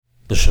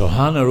The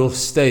Shulchan Aruch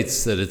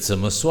states that it's a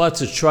muswa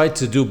to try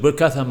to do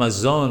Birkath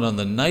HaMazon on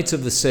the night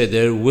of the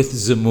Seder with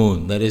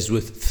Zimun, that is,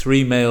 with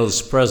 3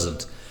 males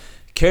present.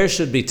 Care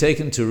should be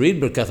taken to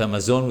read Birkath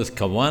HaMazon with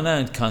kawana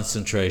and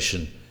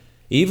concentration.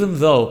 Even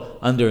though,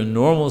 under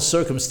normal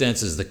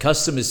circumstances, the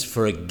custom is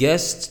for a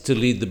guest to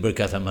lead the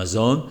Birkath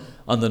HaMazon,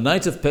 on the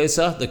night of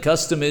Pesach, the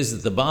custom is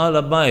that the Baal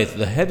HaBayit,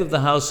 the head of the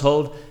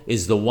household,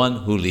 is the one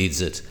who leads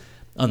it.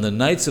 On the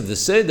nights of the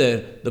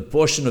Seder, the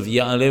portion of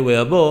Ya'aleh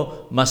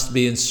Ve'abo must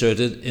be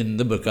inserted in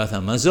the Birkath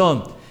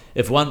HaMazon.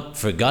 If one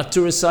forgot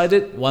to recite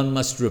it, one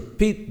must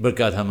repeat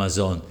Birkath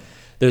HaMazon.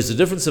 There's a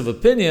difference of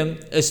opinion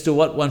as to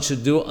what one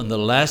should do on the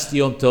last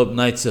Yom Tov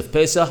nights of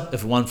Pesach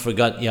if one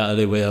forgot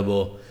Ya'aleh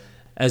Ve'abo.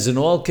 As in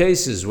all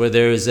cases where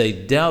there is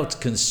a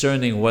doubt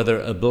concerning whether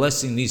a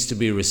blessing needs to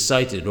be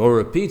recited or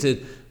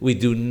repeated, we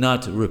do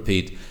not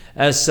repeat.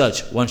 As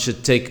such, one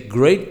should take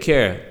great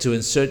care to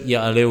insert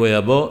Ya'aleh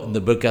Ve'abo in the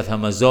Birkath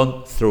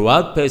HaMazon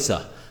throughout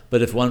Pesach.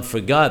 But if one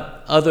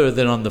forgot, other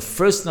than on the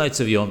first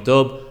nights of Yom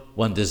Tov,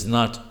 one does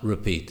not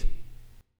repeat.